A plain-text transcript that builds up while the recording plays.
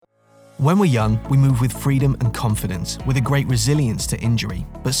When we're young, we move with freedom and confidence, with a great resilience to injury.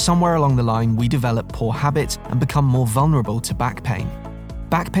 But somewhere along the line, we develop poor habits and become more vulnerable to back pain.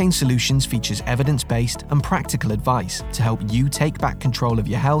 Back Pain Solutions features evidence-based and practical advice to help you take back control of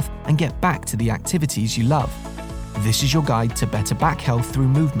your health and get back to the activities you love. This is your guide to better back health through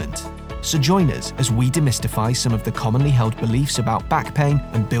movement. So join us as we demystify some of the commonly held beliefs about back pain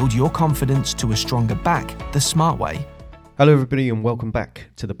and build your confidence to a stronger back the smart way. Hello everybody and welcome back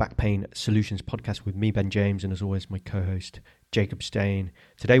to the Back Pain Solutions podcast with me, Ben James, and as always my co-host Jacob Stain.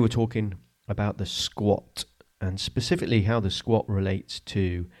 Today we're talking about the squat and specifically how the squat relates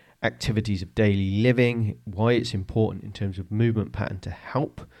to activities of daily living, why it's important in terms of movement pattern to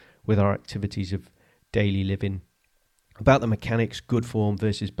help with our activities of daily living, about the mechanics, good form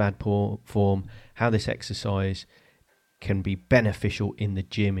versus bad form, how this exercise can be beneficial in the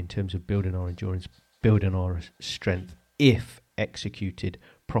gym in terms of building our endurance, building our strength, if executed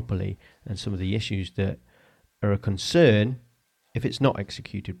properly, and some of the issues that are a concern if it's not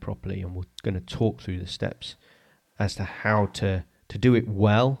executed properly. And we're going to talk through the steps as to how to do it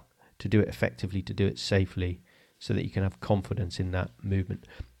well, to do it effectively, to do it safely, so that you can have confidence in that movement.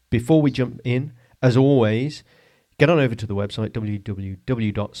 Before we jump in, as always, get on over to the website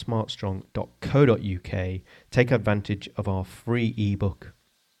www.smartstrong.co.uk, take advantage of our free ebook,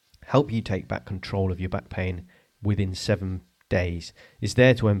 help you take back control of your back pain within 7 days. It's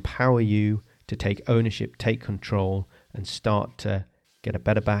there to empower you to take ownership, take control, and start to get a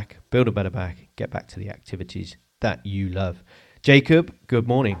better back, build a better back, get back to the activities that you love. Jacob, good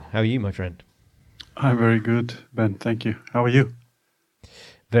morning. How are you, my friend? I'm very good, Ben. Thank you. How are you?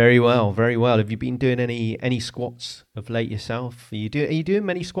 Very well, very well. Have you been doing any squats of late yourself? Are you doing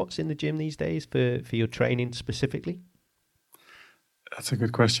many squats in the gym these days for your training specifically? That's a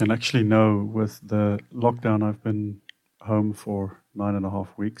good question. Actually, no. With the lockdown, I've been home for 9.5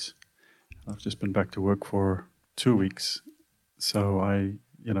 weeks. I've just been back to work for 2 weeks. So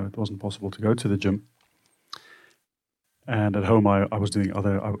it wasn't possible to go to the gym. And at home, I was doing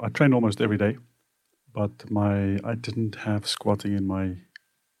I trained almost every day, but I didn't have squatting in my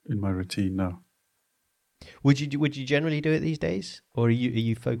routine. No. Would you generally do it these days, or are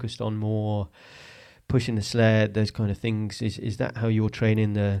you focused on more pushing the sled, those kind of things? Is that how you're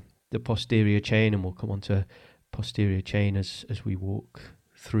training the posterior chain? And we'll come on to posterior chain as we walk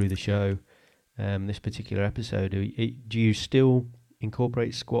through the show, this particular episode. Do you still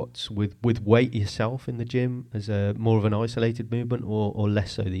incorporate squats with weight yourself in the gym as a more of an isolated movement, or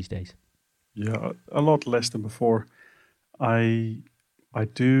less so these days? Yeah, a lot less than before. I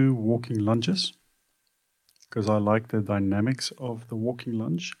do walking lunges because I like the dynamics of the walking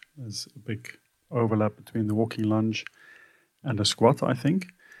lunge. There's a big overlap between the walking lunge and the squat, I think.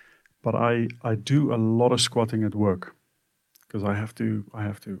 But I do a lot of squatting at work because I have to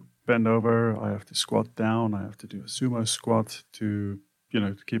bend over, I have to squat down, I have to do a sumo squat to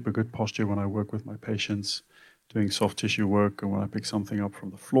keep a good posture when I work with my patients, doing soft tissue work, and when I pick something up from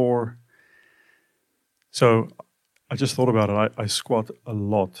the floor. So I just thought about it. I squat a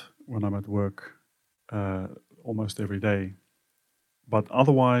lot when I'm at work, almost every day. But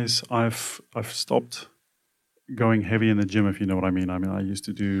otherwise, I've stopped going heavy in the gym, if you know what I mean. I used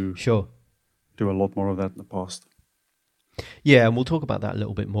to do a lot more of that in the past. Yeah, and we'll talk about that a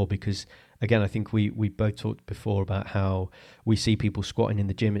little bit more because, again, I think we both talked before about how we see people squatting in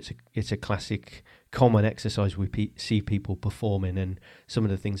the gym. It's a classic, common exercise we see people performing, and some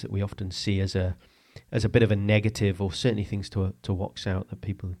of the things that we often see as a bit of a negative, or certainly things to watch out that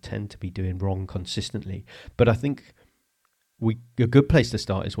people tend to be doing wrong consistently. But I think a good place to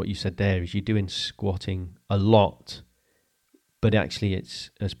start is what you said there, is you're doing squatting a lot, but actually it's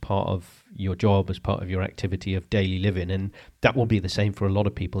as part of your job, as part of your activity of daily living. And that will be the same for a lot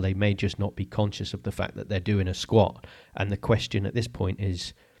of people. They may just not be conscious of the fact that they're doing a squat. And the question at this point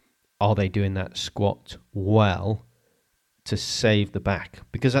is, are they doing that squat well to save the back?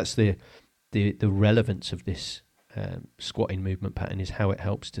 Because that's the relevance of this squatting movement pattern, is how it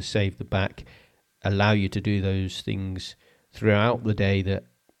helps to save the back, allow you to do those things throughout the day that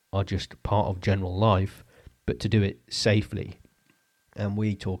are just part of general life, but to do it safely. And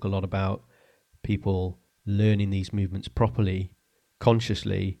we talk a lot about people learning these movements properly,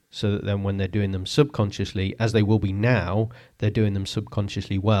 consciously, so that then when they're doing them subconsciously, as they will be now, they're doing them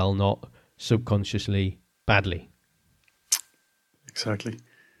subconsciously well, not subconsciously badly. Exactly.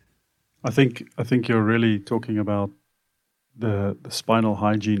 I think you're really talking about the spinal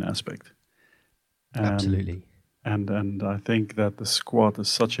hygiene aspect. Absolutely. And I think that the squat is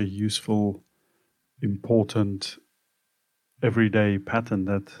such a useful, important, everyday pattern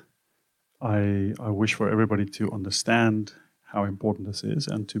that I wish for everybody to understand how important this is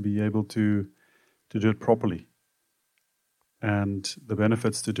and to be able to do it properly. And the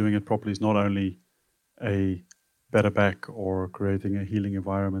benefits to doing it properly is not only a better back or creating a healing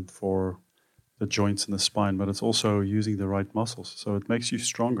environment for the joints in the spine, but it's also using the right muscles. So it makes you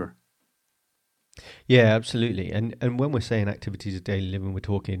stronger. Yeah, absolutely. And when we're saying activities of daily living, we're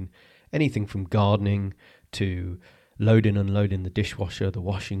talking anything from gardening to loading, unloading the dishwasher, the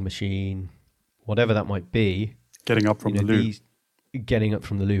washing machine, whatever that might be. Getting up from the loo. Getting up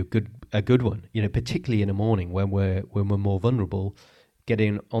from the loo, a good one. Particularly in the morning when we're more vulnerable,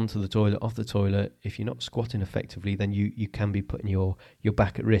 getting onto the toilet, off the toilet. If you're not squatting effectively, then you can be putting your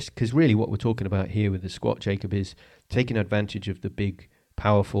back at risk. Because really, what we're talking about here with the squat, Jacob, is taking advantage of the big,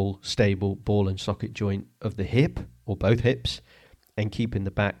 powerful, stable ball and socket joint of the hip or both hips, and keeping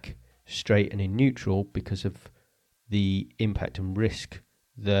the back straight and in neutral because of the impact and risk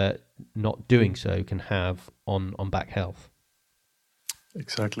that not doing so can have on back health.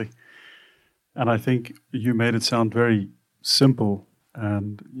 Exactly. And I think you made it sound very simple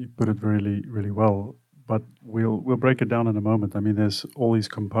and you put it really, really well. But we'll break it down in a moment. I mean, there's all these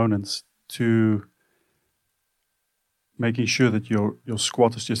components to making sure that your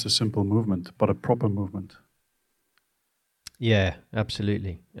squat is just a simple movement, but a proper movement. Yeah,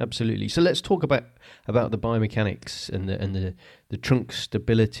 absolutely. So let's talk about the biomechanics and the trunk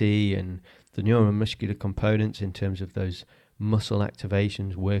stability and the neuromuscular components in terms of those muscle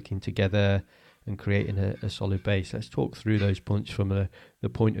activations working together and creating a solid base. Let's talk through those points from the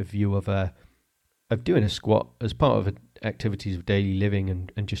point of view of doing a squat as part of activities of daily living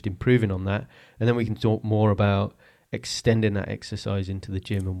and just improving on that. And then we can talk more about extending that exercise into the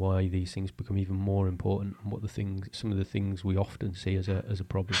gym and why these things become even more important and what some of the things we often see as a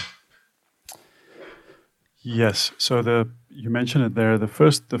problem. Yes. So you mentioned it there. The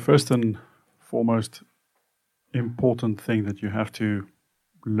first and foremost important thing that you have to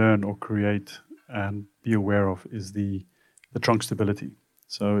learn or create and be aware of is the trunk stability.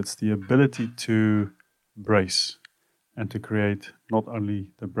 So it's the ability to brace and to create not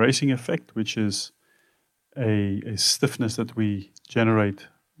only the bracing effect, which is a stiffness that we generate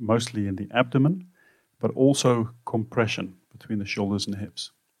mostly in the abdomen, but also compression between the shoulders and the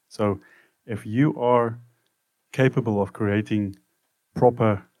hips. So if you are capable of creating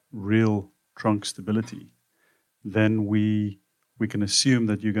proper, real trunk stability, then we can assume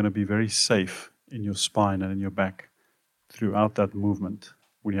that you're going to be very safe in your spine and in your back throughout that movement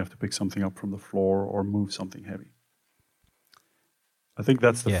when you have to pick something up from the floor or move something heavy. I think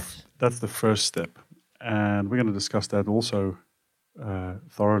that's the first step. And we're going to discuss that also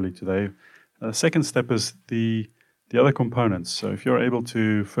thoroughly today. The second step is the other components. So if you're able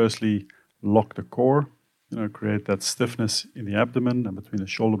to firstly lock the core, create that stiffness in the abdomen and between the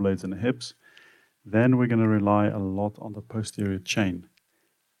shoulder blades and the hips, then we're going to rely a lot on the posterior chain.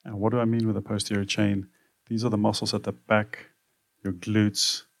 And what do I mean with the posterior chain? These are the muscles at the back, your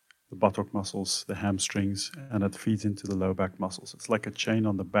glutes, the buttock muscles, the hamstrings, and it feeds into the low back muscles. It's like a chain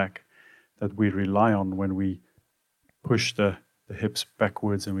on the back that we rely on when we push the hips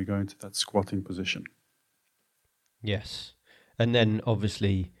backwards and we go into that squatting position. Yes. And then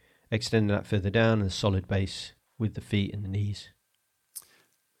obviously extending that further down, a solid base with the feet and the knees.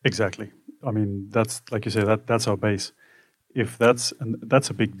 Exactly. I mean, that's like you say, that's our base. That's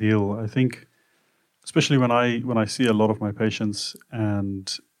a big deal. I think, especially when I see a lot of my patients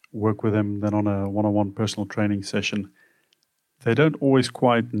and work with them then on a one-on-one personal training session, they don't always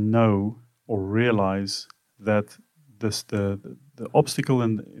quite know or realize that the obstacle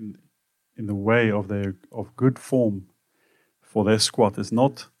in the way of good form for their squat is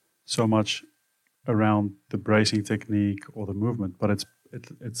not so much around the bracing technique or the movement, but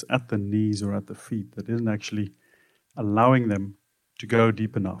it's at the knees or at the feet that isn't actually allowing them to go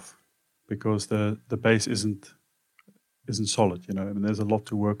deep enough because the base isn't solid. I mean, there's a lot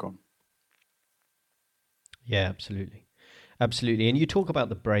to work on. Yeah, absolutely. And you talk about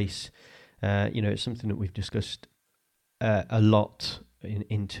the brace. It's something that we've discussed a lot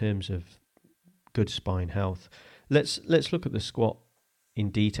in terms of good spine health. Let's look at the squat in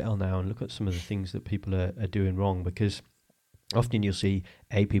detail now and look at some of the things that people are doing wrong, because often you'll see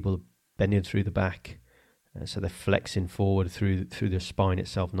people bending through the back, so they're flexing forward through the spine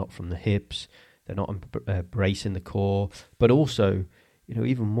itself, not from the hips. They're not bracing the core, but also,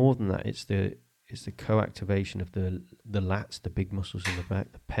 even more than that, it's the co-activation of the lats, the big muscles in the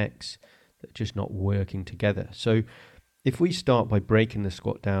back, the pecs, that are just not working together. So if we start by breaking the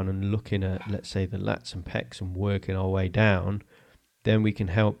squat down and looking at, let's say, the lats and pecs and working our way down, then we can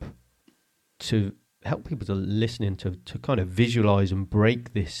help people to listening to kind of visualize and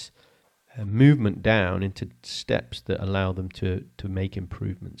break this movement down into steps that allow them to make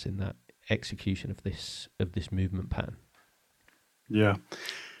improvements in that execution of this movement pattern. Yeah,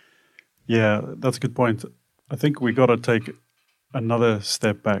 that's a good point. I think we got to take another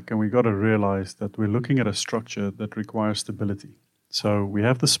step back, and we got to realize that we're looking at a structure that requires stability. So we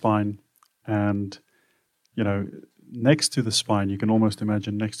have the spine, and next to the spine, you can almost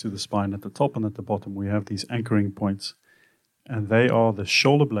imagine next to the spine at the top and at the bottom, we have these anchoring points, and they are the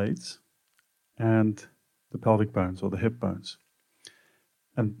shoulder blades and the pelvic bones or the hip bones.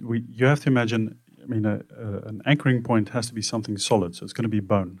 And you have to imagine, an anchoring point has to be something solid, so it's going to be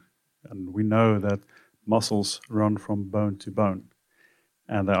bone. And we know that muscles run from bone to bone,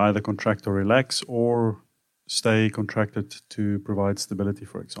 and they either contract or relax or stay contracted to provide stability,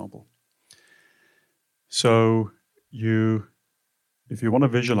 for example. So if you want to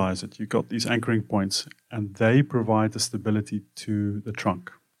visualize it, you've got these anchoring points, and they provide the stability to the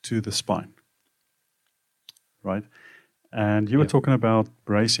trunk, to the spine, right? And you were talking about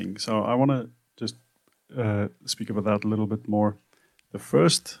bracing, so I want to just speak about that a little bit more. The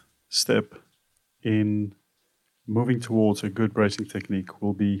first step in moving towards a good bracing technique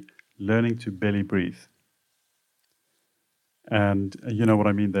will be learning to belly breathe. And you know what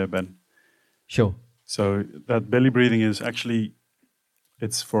I mean there, Ben? Sure. So that belly breathing is actually,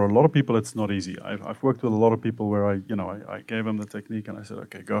 it's for a lot of people, it's not easy. I've worked with a lot of people where I gave them the technique and I said,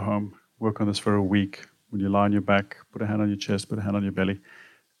 okay, go home, work on this for a week. When you lie on your back, put a hand on your chest, put a hand on your belly.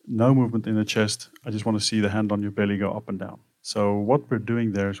 No movement in the chest. I just want to see the hand on your belly go up and down. So what we're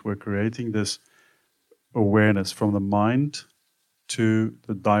doing there is we're creating this awareness from the mind to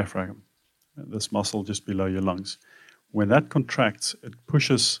the diaphragm, this muscle just below your lungs. When that contracts, it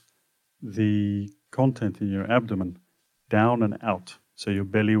pushes the content in your abdomen down and out, so your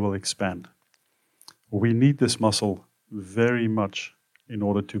belly will expand. We need this muscle very much in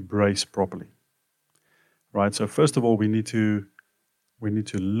order to brace properly. Right, so first of all, we need to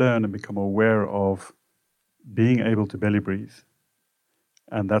learn and become aware of being able to belly breathe,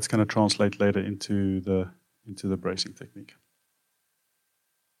 and that's going to translate later into the bracing technique.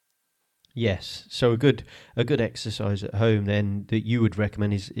 Yes, so a good exercise at home then that you would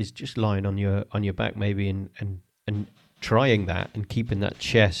recommend is just lying on your back maybe and trying that and keeping that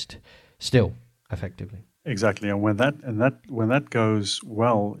chest still effectively. Exactly, and when that goes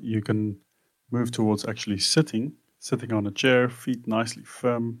well, you can move towards actually sitting on a chair, feet nicely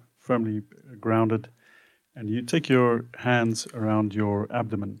firmly grounded, and you take your hands around your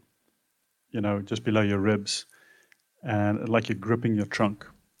abdomen, just below your ribs, and like you're gripping your trunk,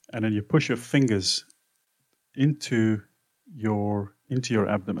 and then you push your fingers into your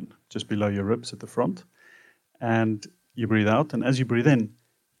abdomen, just below your ribs at the front, and you breathe out, and as you breathe in,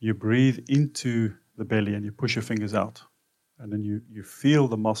 you breathe into the belly and you push your fingers out, and then you feel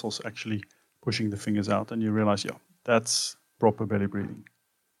the muscles actually pushing the fingers out, and you realize, that's proper belly breathing.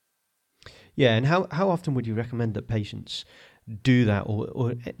 Yeah, and how often would you recommend that patients do that,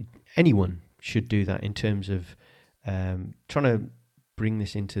 or anyone should do that in terms of trying to bring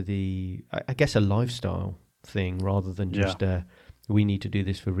this into a lifestyle thing rather than just we need to do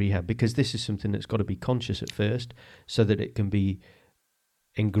this for rehab, because this is something that's got to be conscious at first so that it can be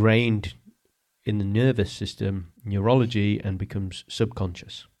ingrained in the nervous system, neurology, and becomes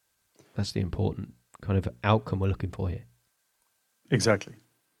subconscious. That's the important kind of outcome we're looking for here. Exactly.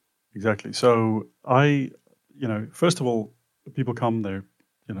 So first of all, people come, they're,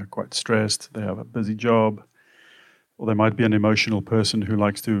 quite stressed. They have a busy job, or they might be an emotional person who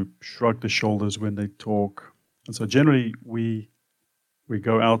likes to shrug the shoulders when they talk. And so generally we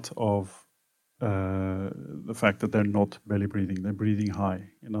go out of the fact that they're not belly breathing. They're breathing high.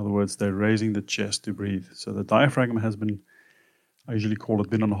 In other words, they're raising the chest to breathe. So the diaphragm has been, I usually call it,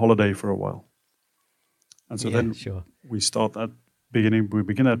 been on holiday for a while. And so we start at beginning. We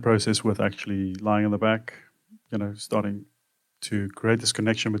begin that process with actually lying on the back, starting to create this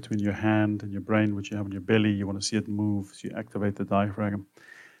connection between your hand and your brain, which you have in your belly. You want to see it move, so you activate the diaphragm.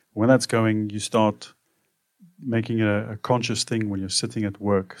 When that's going, you start making it a conscious thing when you're sitting at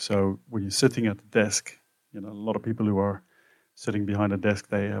work. So when you're sitting at the desk, a lot of people who are sitting behind a desk,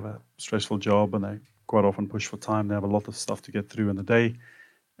 they have a stressful job and they quite often push for time. They have a lot of stuff to get through in the day.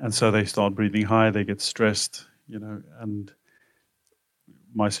 And so they start breathing high, they get stressed, and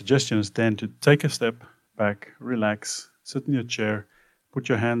my suggestion is then to take a step back, relax, sit in your chair, put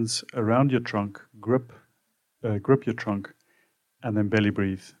your hands around your trunk, grip your trunk, and then belly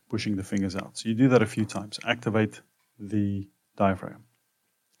breathe, pushing the fingers out. So you do that a few times, activate the diaphragm.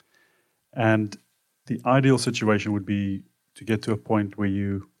 And the ideal situation would be to get to a point where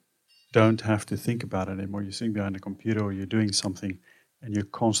you don't have to think about it anymore. You're sitting behind a computer or you're doing something, and you're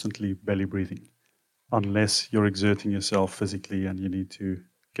constantly belly breathing, unless you're exerting yourself physically and you need to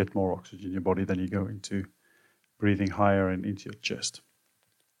get more oxygen in your body, then you go into breathing higher and into your chest.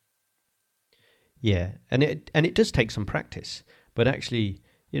 Yeah, and it does take some practice, but actually,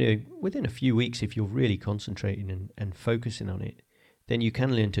 within a few weeks, if you're really concentrating and focusing on it, then you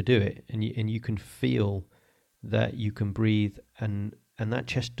can learn to do it, and you can feel that you can breathe, and that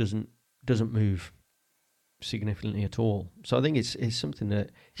chest doesn't move significantly at all. So I think it's something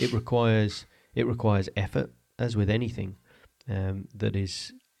that it requires effort, as with anything that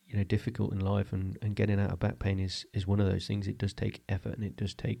is difficult in life, and getting out of back pain is one of those things. It does take effort and it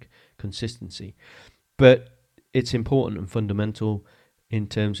does take consistency, but it's important and fundamental in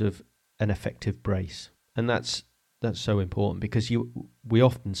terms of an effective brace, and that's so important, because we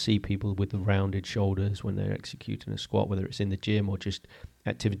often see people with the rounded shoulders when they're executing a squat, whether it's in the gym or just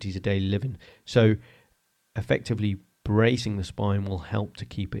activities of daily living. So effectively bracing the spine will help to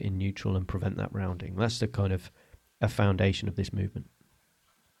keep it in neutral and prevent that rounding. That's the kind of a foundation of this movement.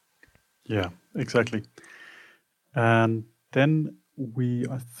 Yeah, exactly. And then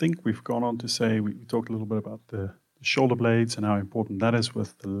I think we've gone on to say, we talked a little bit about the shoulder blades and how important that is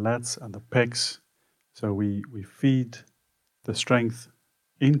with the lats and the pecs. So we feed the strength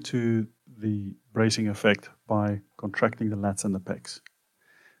into the bracing effect by contracting the lats and the pecs.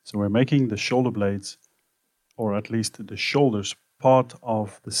 So we're making the shoulder blades, or at least the shoulders, part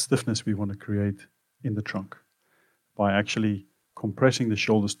of the stiffness we want to create in the trunk by actually compressing the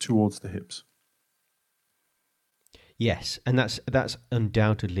shoulders towards the hips. Yes, and that's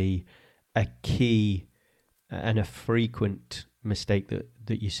undoubtedly a key and a frequent mistake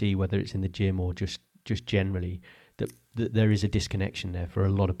that you see, whether it's in the gym or just generally, that there is a disconnection there for a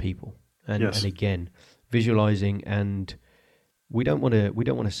lot of people. And, yes. And again, visualizing, and we don't want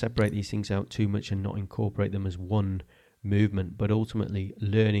to separate these things out too much and not incorporate them as one movement, but ultimately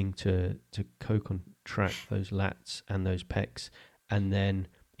learning to co-contract those lats and those pecs, and then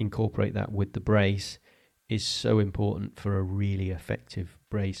incorporate that with the brace is so important for a really effective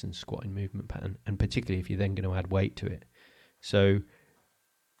brace and squatting movement pattern, and particularly if you're then going to add weight to it. So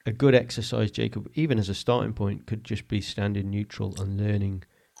a good exercise, Jacob, even as a starting point, could just be standing neutral and learning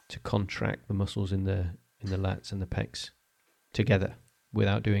to contract the muscles in the lats and the pecs together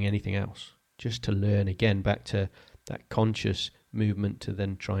without doing anything else, just to learn, again, back to that conscious movement, to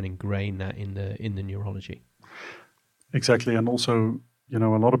then try and ingrain that in the neurology. Exactly. And also, a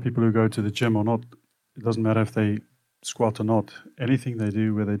lot of people who go to the gym or not, it doesn't matter if they squat or not, anything they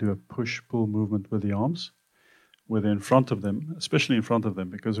do where they do a push-pull movement with the arms, whether in front of them, especially in front of them,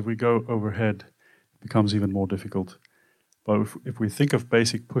 because if we go overhead, it becomes even more difficult. But if we think of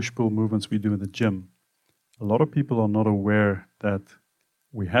basic push-pull movements we do in the gym, a lot of people are not aware that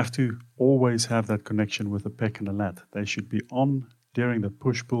we have to always have that connection with the pec and the lat. They should be on during the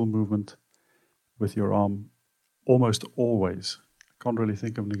push-pull movement with your arm almost always. I can't really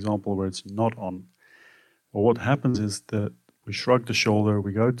think of an example where it's not on. Well, what happens is that we shrug the shoulder,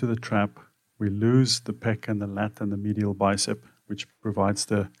 we go to the trap, we lose the pec and the lat and the medial bicep, which provides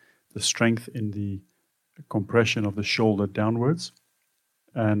the strength in the compression of the shoulder downwards.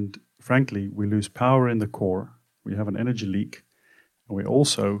 And frankly, we lose power in the core, we have an energy leak, and we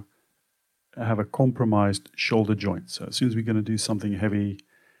also have a compromised shoulder joint. So as soon as we're going to do something heavy,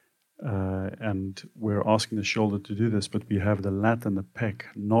 and we're asking the shoulder to do this, but we have the lat and the pec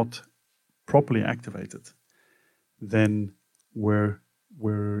not properly activated, then we're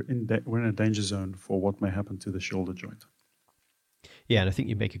in a danger zone for what may happen to the shoulder joint. Yeah, and I think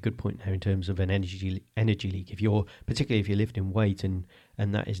you make a good point there in terms of an energy leak. Particularly if you're lifting weight and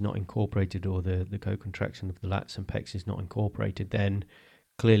that is not incorporated, or the co-contraction of the lats and pecs is not incorporated, then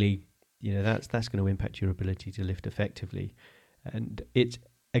clearly that's going to impact your ability to lift effectively. And it's,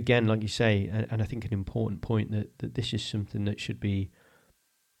 again, like you say, and I think an important point, that this is something that should be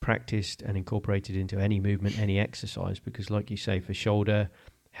practiced and incorporated into any movement, any exercise, because like you say, for shoulder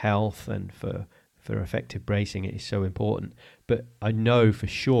health and for effective bracing, it is so important. But I know for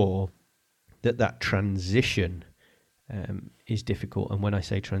sure that transition is difficult. And when I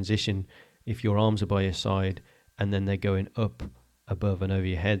say transition, if your arms are by your side and then they're going up, above and over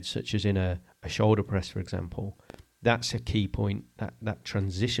your head, such as in a shoulder press, for example, that's a key point. That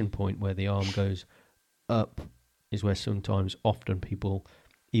transition point where the arm goes up is where often people,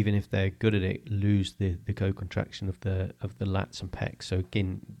 even if they're good at it, lose the co-contraction of the lats and pecs. So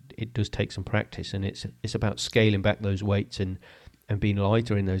again, it does take some practice, and it's about scaling back those weights and being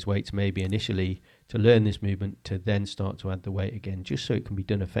lighter in those weights maybe initially to learn this movement, to then start to add the weight again, just so it can be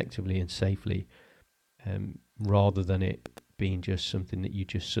done effectively and safely, rather than it being just something that you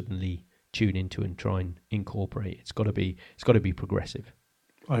just suddenly tune into and try and incorporate. It's got to be progressive.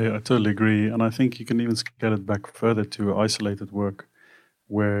 I totally agree. And I think you can even scale it back further to isolated work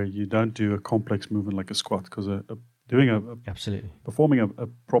where you don't do a complex movement like a squat, because Absolutely. performing a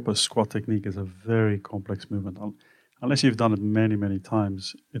proper squat technique is a very complex movement. Unless you've done it many, many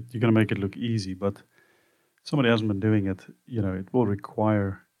times, you're going to make it look easy. But somebody hasn't been doing it, it will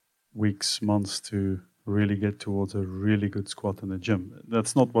require weeks, months to really get towards a really good squat in the gym.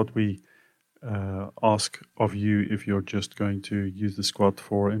 That's not what we ask of you if you're just going to use the squat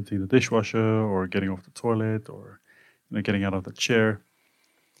for emptying the dishwasher or getting off the toilet or getting out of the chair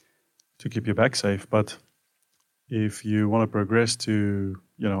to keep your back safe. But if you want to progress to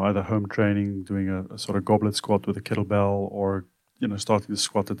either home training, doing a sort of goblet squat with a kettlebell, or starting to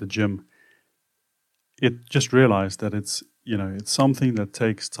squat at the gym, just realize that it's something that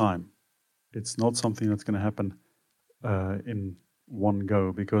takes time. It's not something that's going to happen in one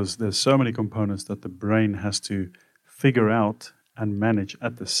go, because there's so many components that the brain has to figure out and manage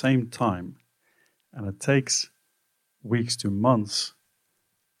at the same time, and it takes weeks to months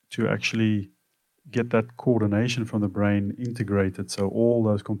to actually get that coordination from the brain integrated, so all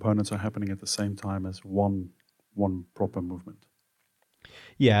those components are happening at the same time as one proper movement.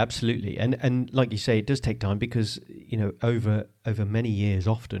 Yeah, absolutely. And like you say, it does take time because over many years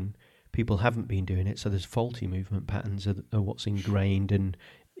often people haven't been doing it, so there's faulty movement patterns are what's ingrained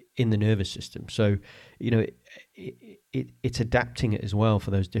in the nervous system. So it's adapting it as well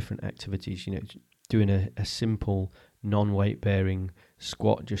for those different activities. Doing a simple non-weight bearing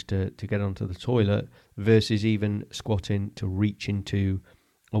squat just to get onto the toilet versus even squatting to reach into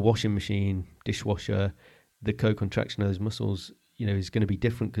a washing machine, dishwasher. The co-contraction of those muscles is going to be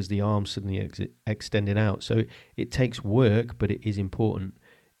different because the arm's suddenly extending out. So it takes work, but it is important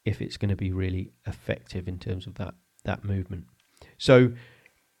if it's going to be really effective in terms of that movement. So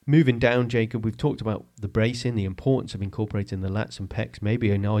moving down, Jacob, we've talked about the bracing, the importance of incorporating the lats and pecs, maybe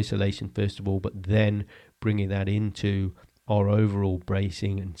in isolation first of all, but then bringing that into our overall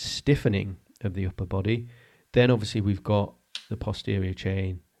bracing and stiffening of the upper body. Then obviously we've got the posterior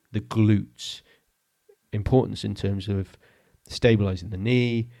chain, the glutes, importance in terms of stabilizing the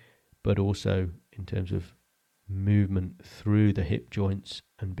knee, but also in terms of movement through the hip joints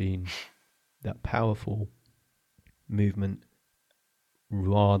and being that powerful movement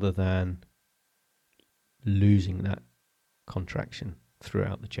rather than losing that contraction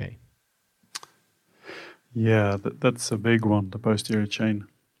throughout the chain. Yeah, that's a big one, the posterior chain.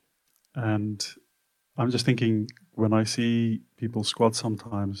 And I'm just thinking, when I see people squat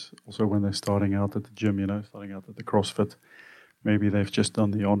sometimes, also when they're starting out at the gym, starting out at the CrossFit, maybe they've just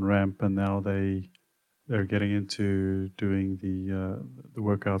done the on-ramp and now they're getting into doing the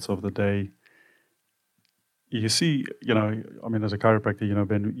workouts of the day. You see, as a chiropractor,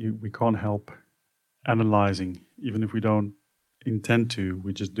 Ben, we can't help analyzing, even if we don't intend to.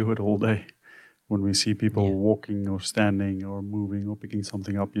 We just do it all day. When we see people walking or standing or moving or picking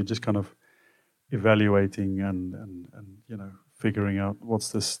something up, you're just kind of evaluating and figuring out what's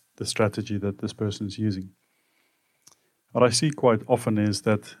the strategy that this person is using. What I see quite often is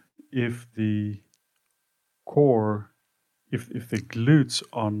that if the core, if the glutes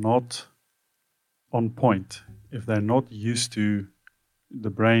are not on point, if they're not used to the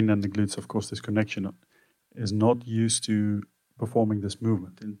brain and the glutes, of course, this connection is not used to performing this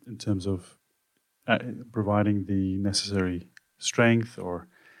movement in terms of providing the necessary strength or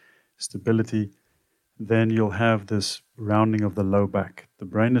stability, then you'll have this rounding of the low back. The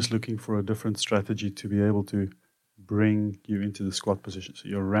brain is looking for a different strategy to be able to bring you into the squat position. So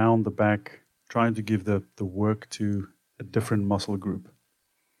you're round the back, trying to give the work to a different muscle group.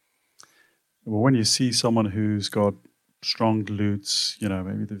 Well, when you see someone who's got strong glutes,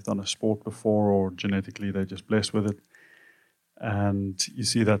 maybe they've done a sport before or genetically they're just blessed with it, and you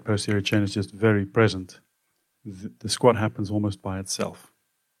see that posterior chain is just very present, the squat happens almost by itself,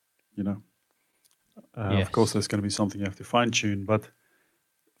 Yes. Of course, there's going to be something you have to fine-tune, but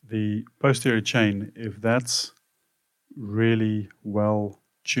the posterior chain, if that's really well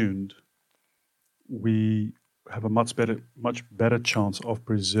tuned, we have a much better chance of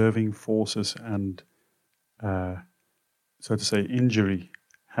preserving forces and, so to say, injury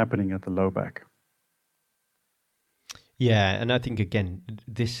happening at the low back. Yeah, and I think, again,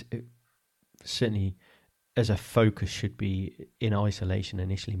 this certainly as a focus should be in isolation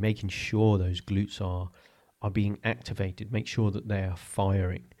initially, making sure those glutes are being activated, make sure that they are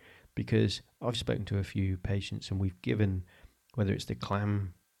firing. Because I've spoken to a few patients and we've given, whether it's the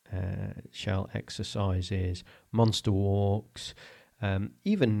clam shell exercises, monster walks,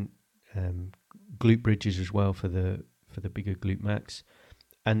 even glute bridges as well for the bigger glute max.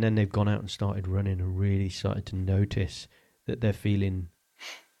 and then they've gone out and started running and really started to notice that they're feeling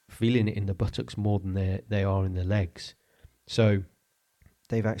it in the buttocks more than they are in the legs. So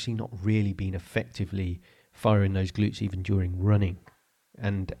they've actually not really been effectively firing those glutes even during running,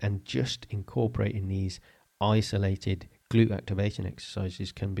 and just incorporating these isolated glute activation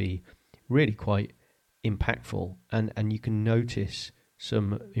exercises can be really quite impactful, and you can notice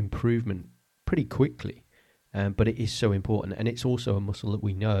some improvement pretty quickly. But it is so important, and it's also a muscle that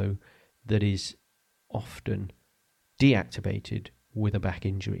we know that is often deactivated with a back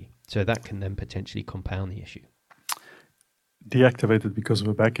injury, so that can then potentially compound the issue. Deactivated because of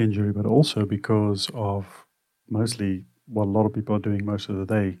a back injury, but also because of mostly what a lot of people are doing most of the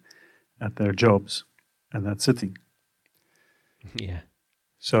day at their jobs, and that's sitting. Yeah.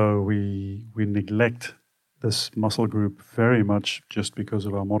 So we neglect this muscle group very much just because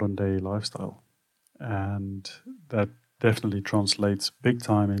of our modern day lifestyle. And that definitely translates big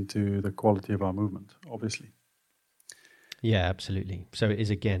time into the quality of our movement, obviously. Yeah, absolutely. So it is,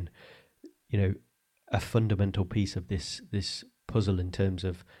 again, a fundamental piece of this puzzle in terms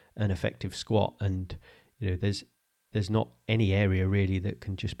of an effective squat. And, there's not any area really that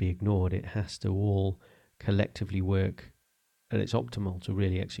can just be ignored. It has to all collectively work at its optimal to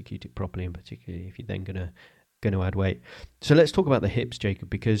really execute it properly, and particularly if you're then going to add weight. So let's talk about the hips, Jacob,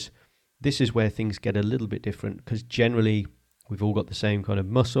 because this is where things get a little bit different, because generally we've all got the same kind of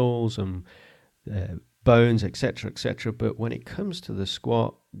muscles and bones, etc., etc. But when it comes to the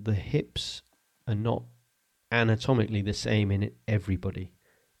squat, the hips are not anatomically the same in everybody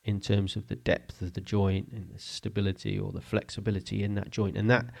in terms of the depth of the joint and the stability or the flexibility in that joint. And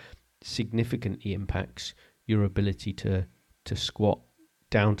that significantly impacts your ability to squat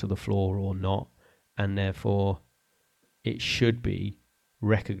down to the floor or not. And therefore, it should be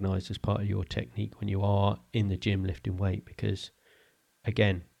recognized as part of your technique when you are in the gym lifting weight, because,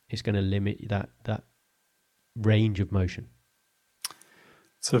 again, it's going to limit that range of motion.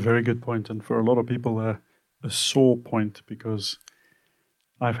 It's a very good point, and for a lot of people, a sore point, because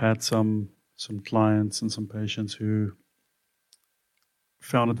I've had some clients and some patients who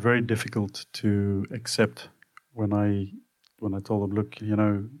found it very difficult to accept when I told them, look,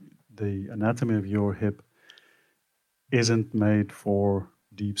 the anatomy of your hip isn't made for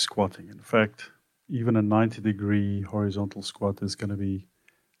deep squatting. In fact, even a 90-degree horizontal squat is going to be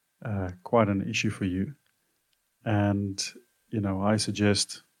quite an issue for you. And, I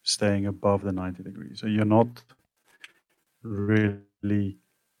suggest staying above the 90 degrees. So you're not really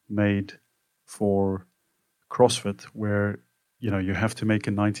made for CrossFit where, you have to make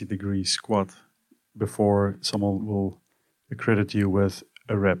a 90-degree squat before someone will accredit you with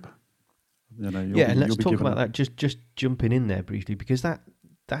a rep. And let's talk about that. Just jumping in there briefly, because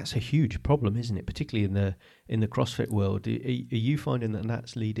that's a huge problem, isn't it? Particularly in the CrossFit world. Are you finding that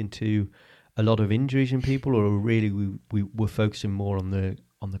that's leading to a lot of injuries in people, or really we're focusing more on the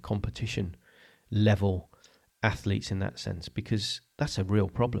competition level athletes in that sense? Because that's a real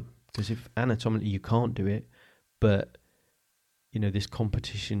problem. Because if anatomically you can't do it, but this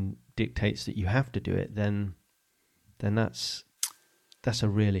competition dictates that you have to do it, then that's a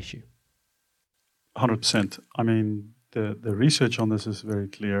real issue. 100%. I mean, the research on this is very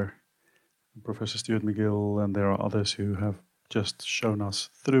clear. Professor Stuart McGill and there are others who have just shown us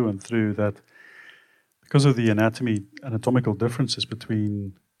through and through that because of the anatomical differences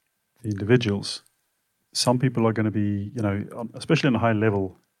between the individuals, some people are going to be, especially on a high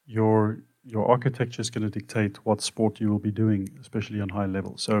level, your architecture is going to dictate what sport you will be doing, especially on high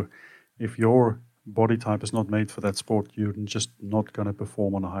level. So if your body type is not made for that sport, you're just not going to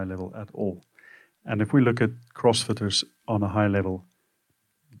perform on a high level at all. And if we look at CrossFitters on a high level,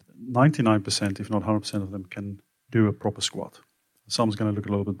 99%, if not 100% of them can do a proper squat. Some's going to look a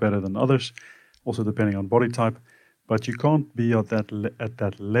little bit better than others, also depending on body type. But you can't be at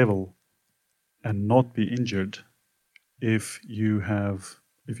that level and not be injured if you're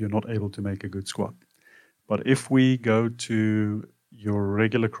not able to make a good squat. But if we go to your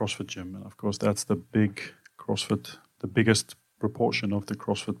regular CrossFit gym, and of course that's the biggest proportion of the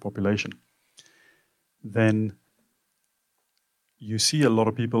CrossFit population, then you see a lot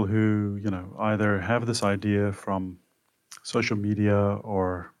of people who, either have this idea from social media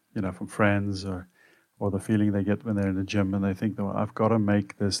or, from friends or the feeling they get when they're in the gym and they think, oh, I've got to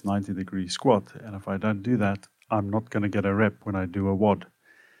make this 90-degree squat. And if I don't do that, I'm not going to get a rep when I do a WOD,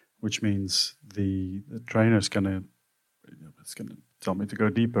 which means the trainer's going to tell me to go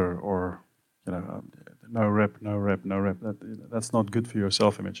deeper or, no rep. That's not good for your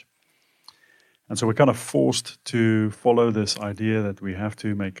self-image. And so we're kind of forced to follow this idea that we have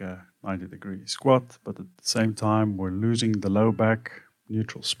to make a 90-degree squat, but at the same time, we're losing the low back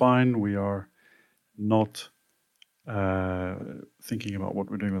neutral spine. We are not thinking about what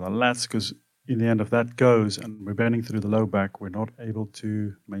we're doing with our lats, because in the end, if that goes and we're bending through the low back, we're not able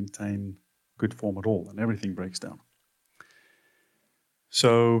to maintain good form at all, and everything breaks down.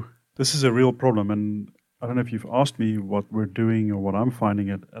 So this is a real problem, and I don't know if you've asked me what we're doing or what I'm finding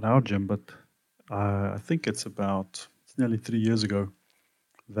at our gym, but I think it's nearly 3 years ago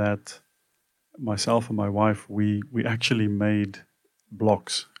that myself and my wife, we actually made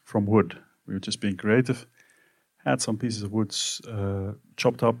blocks from wood. We were just being creative, had some pieces of wood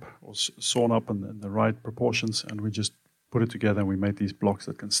chopped up or sawn up in the right proportions, and we just put it together and we made these blocks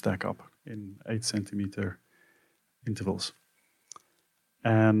that can stack up in 8 centimeter intervals.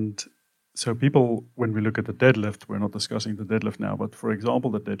 And so people, when we look at the deadlift, we're not discussing the deadlift now, but for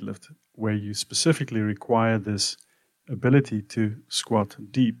example, the deadlift, where you specifically require this ability to squat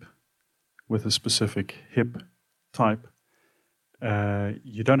deep with a specific hip type,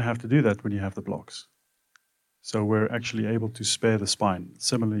 you don't have to do that when you have the blocks. So we're actually able to spare the spine,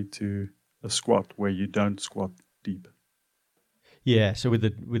 similarly to a squat where you don't squat deep. Yeah, so with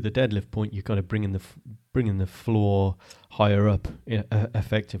the deadlift point, you're kind of bringing the floor higher up.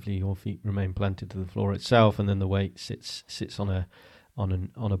 Effectively, your feet remain planted to the floor itself, and then the weight sits on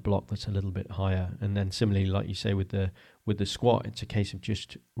a block that's a little bit higher. And then similarly, like you say, with the squat, it's a case of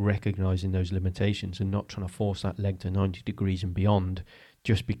just recognizing those limitations and not trying to force that leg to 90 degrees and beyond,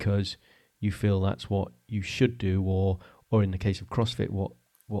 just because you feel that's what you should do, or in the case of CrossFit, what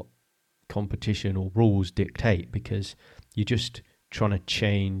competition or rules dictate, because you're just trying to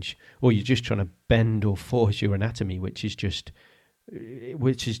change, or you're just trying to bend or force your anatomy, which is just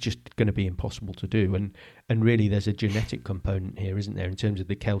going to be impossible to do. And really, there's a genetic component here, isn't there, in terms of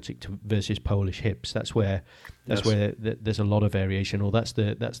the Celtic versus Polish hips? That's where there's a lot of variation, or that's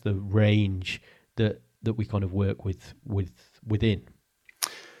the range that we kind of work within.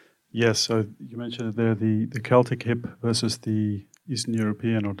 Yes, so you mentioned there the Celtic hip versus the Eastern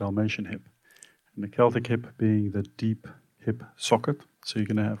European or Dalmatian hip. And the Celtic hip being the deep hip socket, so you're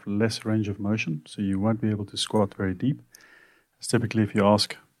going to have less range of motion, so you won't be able to squat very deep. As typically, if you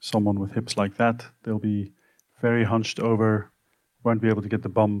ask someone with hips like that, they'll be very hunched over, won't be able to get the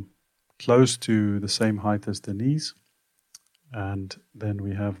bum close to the same height as the knees. And then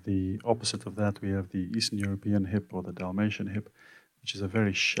we have the opposite of that. We have the Eastern European hip or the Dalmatian hip, which is a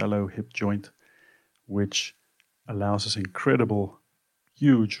very shallow hip joint, which allows us incredible,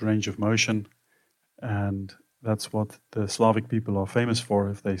 huge range of motion. And that's what the Slavic people are famous for.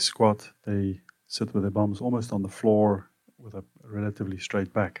 If they squat, they sit with their bums almost on the floor with a relatively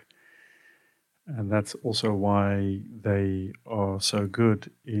straight back. And that's also why they are so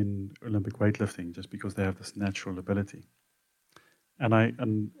good in Olympic weightlifting, just because they have this natural ability. And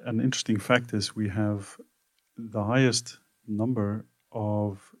an interesting fact is we have the highest number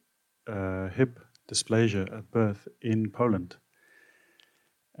of hip dysplasia at birth in Poland.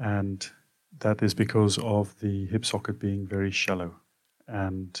 And that is because of the hip socket being very shallow.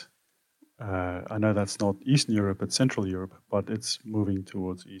 And I know that's not Eastern Europe, it's Central Europe, but it's moving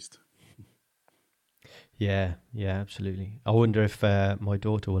towards East. Yeah, absolutely. I wonder if my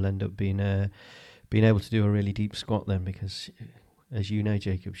daughter will end up being able to do a really deep squat then, because as you know,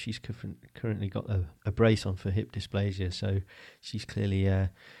 Jacob, she's currently got a brace on for hip dysplasia, so she's clearly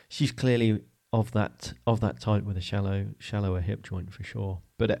of that type with a shallower hip joint for sure.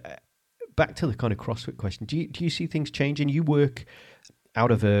 But back to the kind of CrossFit question, do you see things changing? You work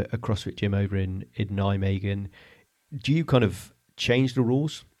out of a CrossFit gym over in Nijmegen. Do you kind of change the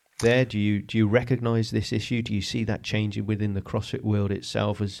rules there? Do you recognise this issue? Do you see that changing within the CrossFit world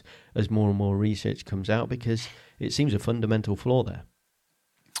itself as more and more research comes out? Because it seems a fundamental flaw there.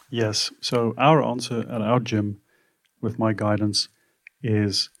 Yes. So our answer at our gym, with my guidance,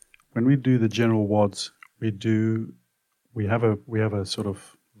 is when we do the general WODs, we have a sort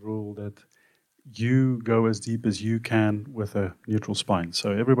of rule that you go as deep as you can with a neutral spine.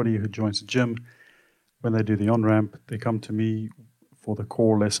 So everybody who joins the gym, when they do the on-ramp, they come to me for the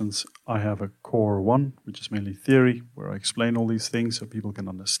core lessons. I have a core 1, which is mainly theory, where I explain all these things so people can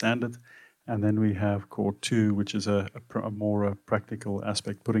understand it. And then we have core 2, which is a more practical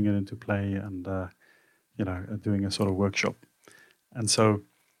aspect, putting it into play and doing a sort of workshop. And so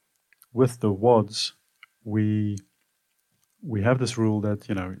with the WODs, we have this rule that,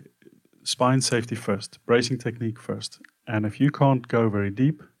 spine safety first, bracing technique first. And if you can't go very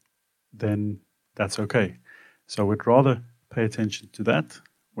deep, then that's okay. So we'd rather pay attention to that.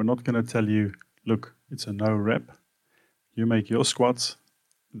 We're not going to tell you, look, it's a no rep. You make your squats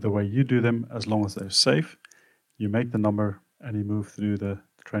the way you do them, as long as they're safe. You make the number and you move through the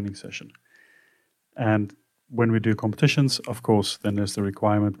training session. And when we do competitions, of course, then there's the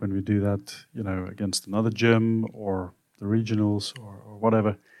requirement when we do that, against another gym or the regionals or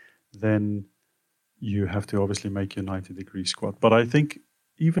whatever, then you have to obviously make your 90-degree squat. But I think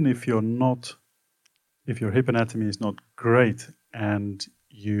even if your hip anatomy is not great and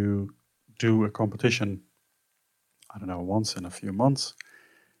you do a competition, I don't know, once in a few months,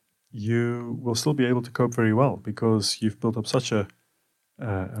 you will still be able to cope very well because you've built up such a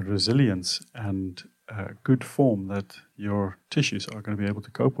resilience and good form that your tissues are going to be able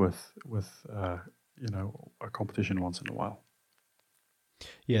to cope with a competition once in a while.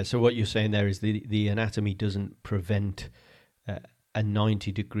 Yeah, so what you're saying there is the anatomy doesn't prevent a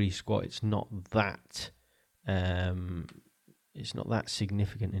 90-degree squat. It's not that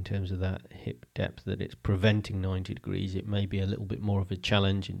significant in terms of that hip depth that it's preventing 90 degrees. It may be a little bit more of a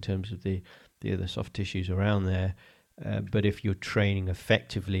challenge in terms of the other soft tissues around there. But if you're training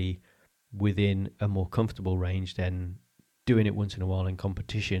effectively within a more comfortable range, then doing it once in a while in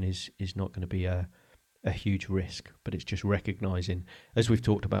competition is not going to be a huge risk. But it's just recognizing, as we've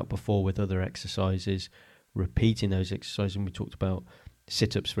talked about before with other exercises, repeating those exercises. And we talked about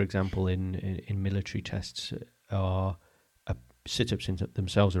sit-ups, for example, in military tests. Sit-ups in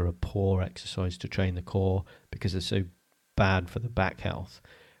themselves are a poor exercise to train the core because they're so bad for the back health.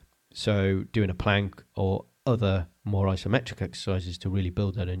 So doing a plank or other more isometric exercises to really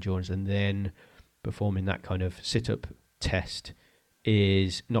build that endurance, and then performing that kind of sit-up test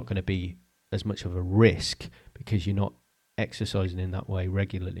is not going to be as much of a risk because you're not exercising in that way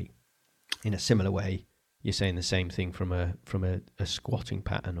regularly. In a similar way, you're saying the same thing from a squatting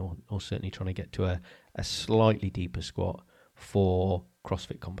pattern, or certainly trying to get to a slightly deeper squat for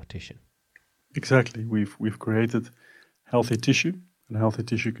CrossFit competition. Exactly. We've created healthy tissue, and healthy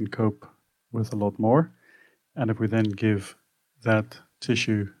tissue can cope with a lot more. And if we then give that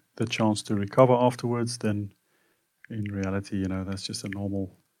tissue the chance to recover afterwards, then in reality, that's just a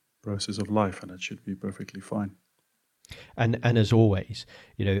normal process of life, and it should be perfectly fine. And as always,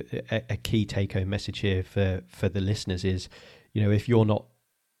 a key take-home message here for the listeners is, if you're not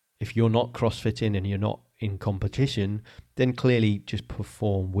CrossFitting and you're not in competition, then clearly just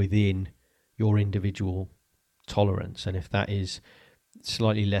perform within your individual tolerance. And if that is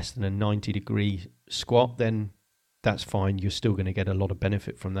slightly less than a 90-degree squat, then that's fine. You're still going to get a lot of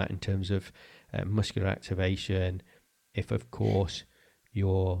benefit from that in terms of muscular activation, if of course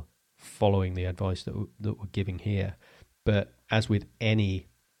you're following the advice that we're giving here. But as with any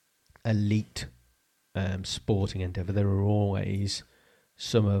elite sporting endeavor, there are always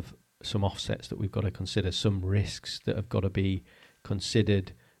some offsets that we've got to consider, some risks that have got to be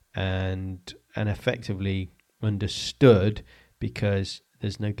considered and effectively understood, because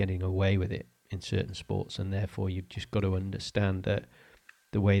there's no getting away with it in certain sports, and therefore you've just got to understand that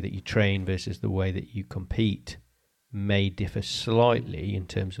the way that you train versus the way that you compete may differ slightly in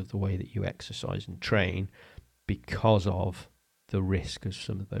terms of the way that you exercise and train because of the risk of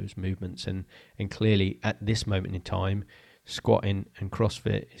some of those movements. And clearly at this moment in time, squatting and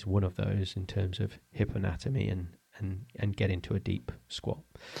CrossFit is one of those in terms of hip anatomy and get into a deep squat.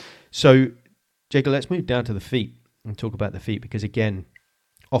 So, Jacob, let's move down to the feet and talk about the feet, because again,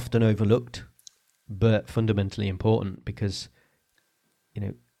 often overlooked, but fundamentally important, because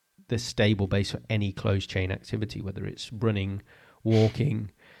the stable base for any closed chain activity, whether it's running,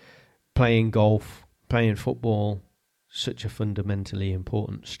 walking, playing golf, playing football, such a fundamentally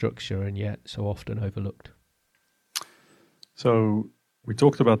important structure, and yet so often overlooked. So we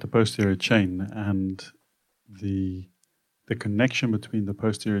talked about the posterior chain, and the connection between the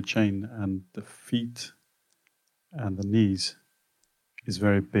posterior chain and the feet and the knees is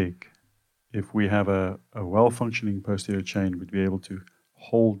very big. If we have a well-functioning posterior chain, we'd be able to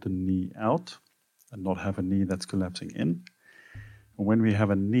hold the knee out and not have a knee that's collapsing in. And when we have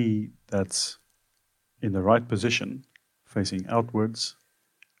a knee that's in the right position, facing outwards,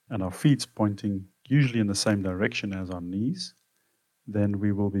 and our feet pointing usually in the same direction as our knees, then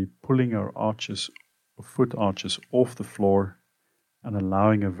we will be pulling our foot arches off the floor and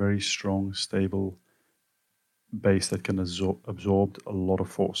allowing a very strong, stable base that can absorb a lot of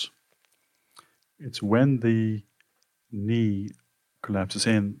force. It's when the knee collapses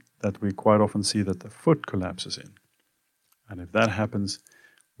in that we quite often see that the foot collapses in. And if that happens,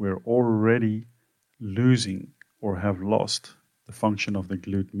 we're already losing or have lost the function of the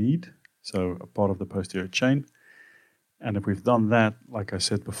glute med, so a part of the posterior chain. And if we've done that, like I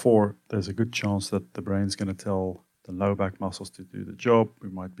said before, there's a good chance that the brain's going to tell the low back muscles to do the job. We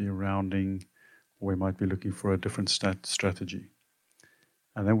might be rounding, or we might be looking for a different strategy.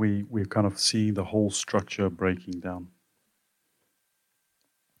 And then we're kind of seeing the whole structure breaking down.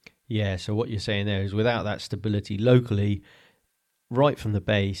 Yeah, so what you're saying there is without that stability locally, right from the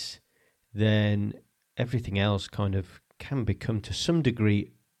base, then everything else kind of can become to some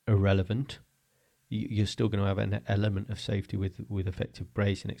degree irrelevant. You're still going to have an element of safety with effective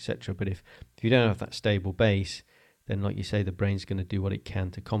bracing, etc. But if you don't have that stable base, then like you say, the brain's going to do what it can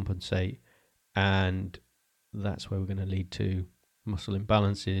to compensate, and that's where we're going to lead to muscle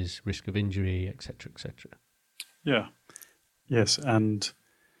imbalances, risk of injury, etc., etc. Yeah. Yes, and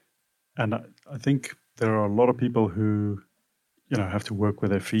I think there are a lot of people who, have to work with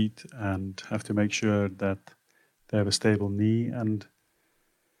their feet and have to make sure that they have a stable knee, and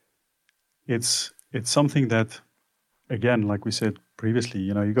it's something that, again, like we said previously,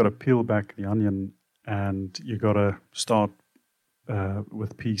 you got to peel back the onion, and you got to start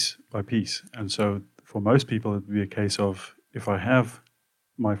with piece by piece. And so for most people, it would be a case of, if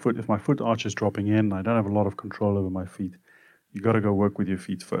my foot arch is dropping in, I don't have a lot of control over my feet. You got to go work with your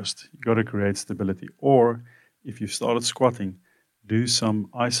feet first. You got to create stability. Or if you've started squatting, do some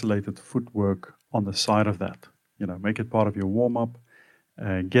isolated footwork on the side of that. Make it part of your warm up,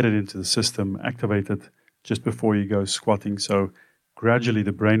 get it into the system, activate it just before you go squatting. So gradually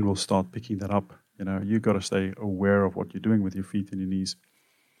the brain will start picking that up. You've got to stay aware of what you're doing with your feet and your knees.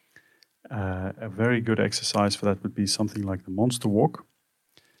 A very good exercise for that would be something like the monster walk.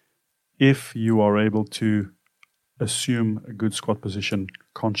 If you are able to assume a good squat position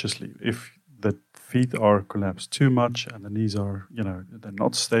consciously. If the feet are collapsed too much and the knees are, they're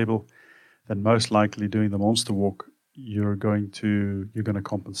not stable, then most likely doing the monster walk, you're going to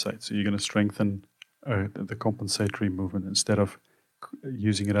compensate. So you're going to strengthen the compensatory movement instead of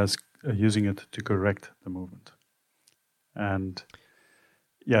using it to correct the movement. And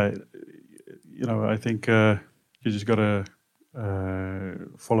yeah, I think you just got to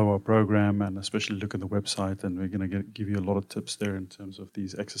follow our program, and especially look at the website, and we're going to give you a lot of tips there in terms of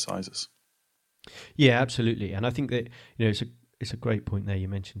these exercises. Yeah, absolutely. And I think that it's a great point there you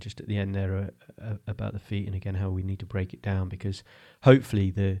mentioned just at the end there about the feet, and again how we need to break it down, because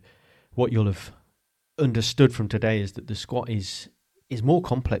hopefully what you'll have understood from today is that the squat is more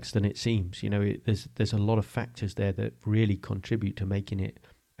complex than it seems. There's a lot of factors there that really contribute to making it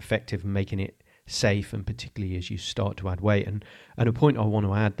effective and making it safe, and particularly as you start to add weight. And a point I want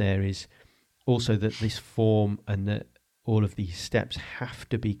to add there is also that this form and that all of these steps have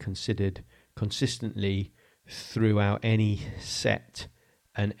to be considered consistently throughout any set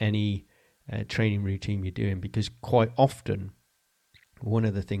and any training routine you're doing, because quite often one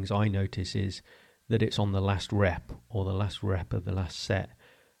of the things I notice is that it's on the last rep or the last rep of the last set.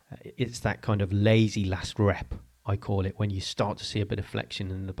 It's that kind of lazy last rep, I call it, when you start to see a bit of flexion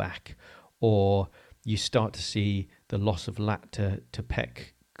in the back, or you start to see the loss of lat to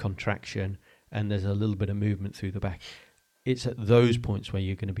pec contraction, and there's a little bit of movement through the back. It's at those points where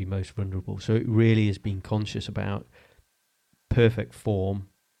you're going to be most vulnerable. So it really is being conscious about perfect form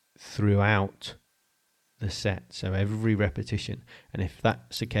throughout the set, so every repetition. And if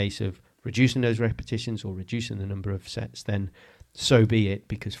that's a case of reducing those repetitions or reducing the number of sets, then so be it,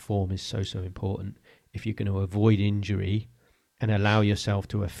 because form is so important if you're going to avoid injury and allow yourself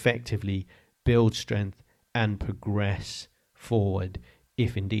to effectively build strength and progress forward,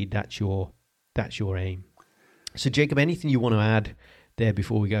 if indeed that's your aim. So Jacob, anything you want to add there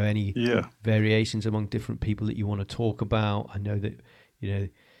before we go? Any variations among different people that you want to talk about? I know that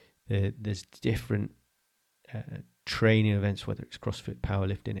there's different training events, whether it's CrossFit,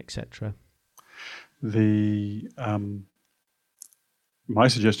 powerlifting, etc. My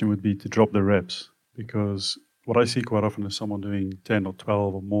suggestion would be to drop the reps, because what I see quite often is someone doing 10 or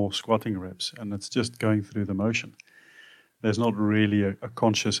 12 or more squatting reps, and it's just going through the motion. There's not really a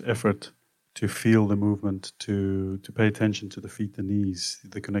conscious effort to feel the movement, to pay attention to the feet, the knees,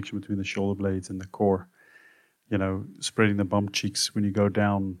 the connection between the shoulder blades and the core, spreading the bum cheeks when you go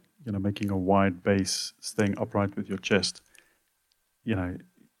down, making a wide base, staying upright with your chest.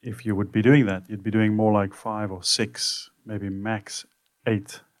 If you would be doing that, you'd be doing more like 5 or 6, maybe max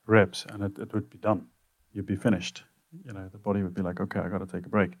 8 reps, and it would be done. You'd be finished. The body would be like, okay, I got to take a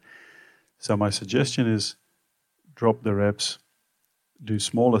break. So my suggestion is drop the reps, do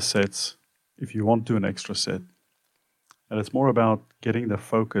smaller sets if you want to an extra set. And it's more about getting the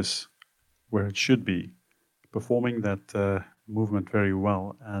focus where it should be, performing that movement very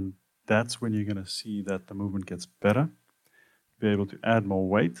well. And that's when you're going to see that the movement gets better, be able to add more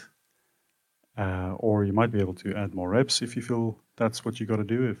weight, or you might be able to add more reps if you feel that's what you got to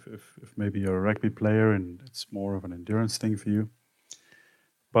do, if maybe you're a rugby player and it's more of an endurance thing for you.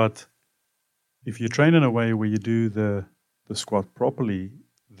 But if you train in a way where you do the squat properly,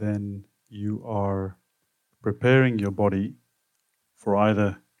 then you are preparing your body for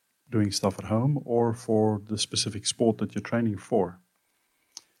either doing stuff at home or for the specific sport that you're training for.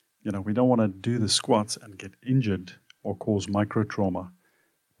 We don't want to do the squats and get injured or cause micro trauma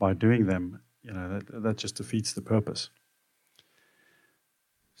by doing them. That just defeats the purpose.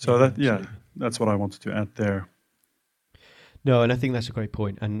 So that's what I wanted to add there. No, and I think that's a great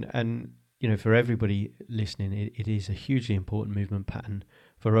point. And for everybody listening, it is a hugely important movement pattern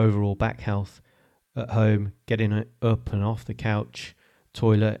for overall back health at home, getting up and off the couch,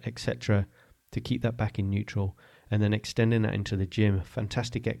 toilet, etc., to keep that back in neutral, and then extending that into the gym.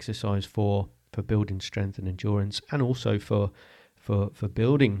 Fantastic exercise for building strength and endurance, and also for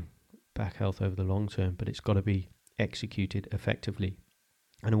building back health over the long term. But it's got to be executed effectively.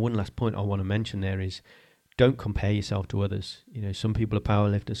 And one last point I want to mention there is, don't compare yourself to others. Some people are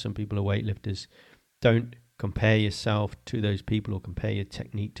powerlifters, some people are weightlifters. Don't compare yourself to those people or compare your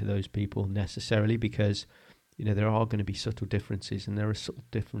technique to those people necessarily, because there are going to be subtle differences, and there are subtle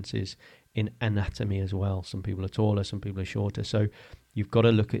differences in anatomy as well. Some people are taller, some people are shorter. So you've got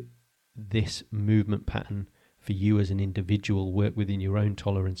to look at this movement pattern for you as an individual, work within your own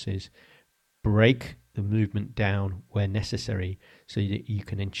tolerances, break the movement down where necessary so that you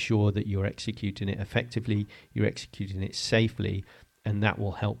can ensure that you're executing it effectively, you're executing it safely, and that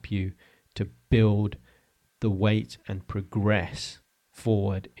will help you to build the weight and progress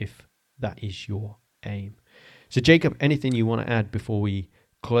forward if that is your aim. So Jacob, anything you want to add before we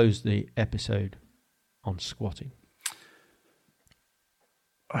close the episode on squatting?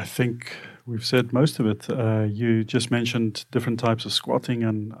 I think we've said most of it. You just mentioned different types of squatting,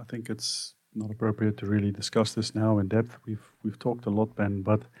 and I think it's not appropriate to really discuss this now in depth. We've talked a lot, Ben,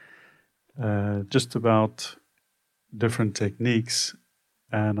 but just about different techniques.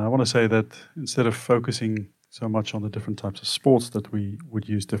 And I want to say that instead of focusing so much on the different types of sports that we would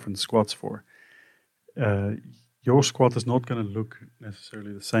use different squats for, your squat is not going to look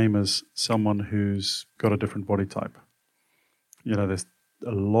necessarily the same as someone who's got a different body type. There's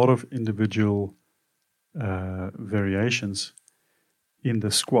a lot of individual variations in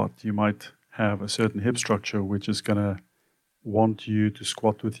the squat. You might have a certain hip structure which is going to want you to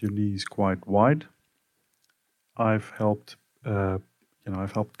squat with your knees quite wide. I've helped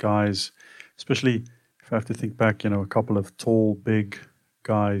guys, especially if I have to think back, a couple of tall, big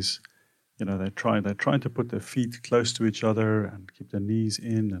guys, they're trying to put their feet close to each other and keep their knees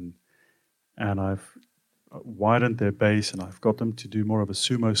in, and I've widened their base, and I've got them to do more of a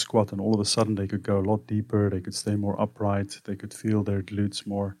sumo squat, and all of a sudden they could go a lot deeper, they could stay more upright, they could feel their glutes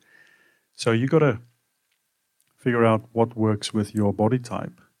more. So you got to figure out what works with your body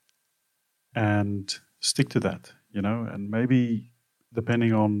type and stick to that, and maybe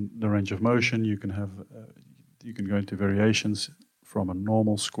depending on the range of motion, you can go into variations from a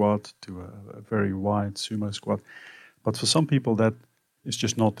normal squat to a very wide sumo squat. But for some people that is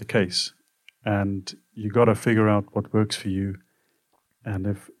just not the case. And you got to figure out what works for you. And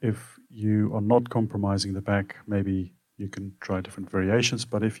if you are not compromising the back, maybe you can try different variations.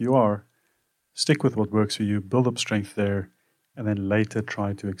 But if you are, stick with what works for you, build up strength there, and then later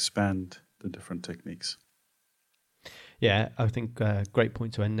try to expand the different techniques. Yeah, I think great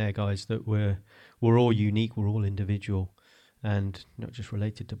point to end there, guys, that we're all unique, we're all individual, and not just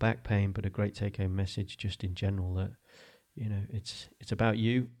related to back pain, but a great take-home message just in general that, it's about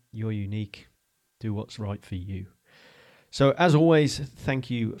you, you're unique, do what's right for you. So as always, thank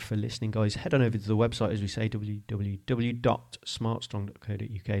you for listening, guys. Head on over to the website, as we say,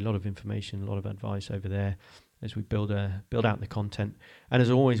 www.smartstrong.co.uk. A lot of information, a lot of advice over there as we build out the content. And as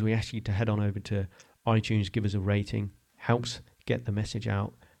always, we ask you to head on over to iTunes, give us a rating. Helps get the message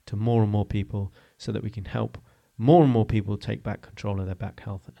out to more and more people so that we can help more and more people take back control of their back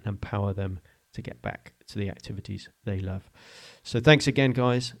health and empower them to get back to the activities they love. So thanks again,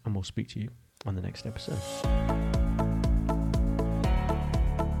 guys, and we'll speak to you on the next episode.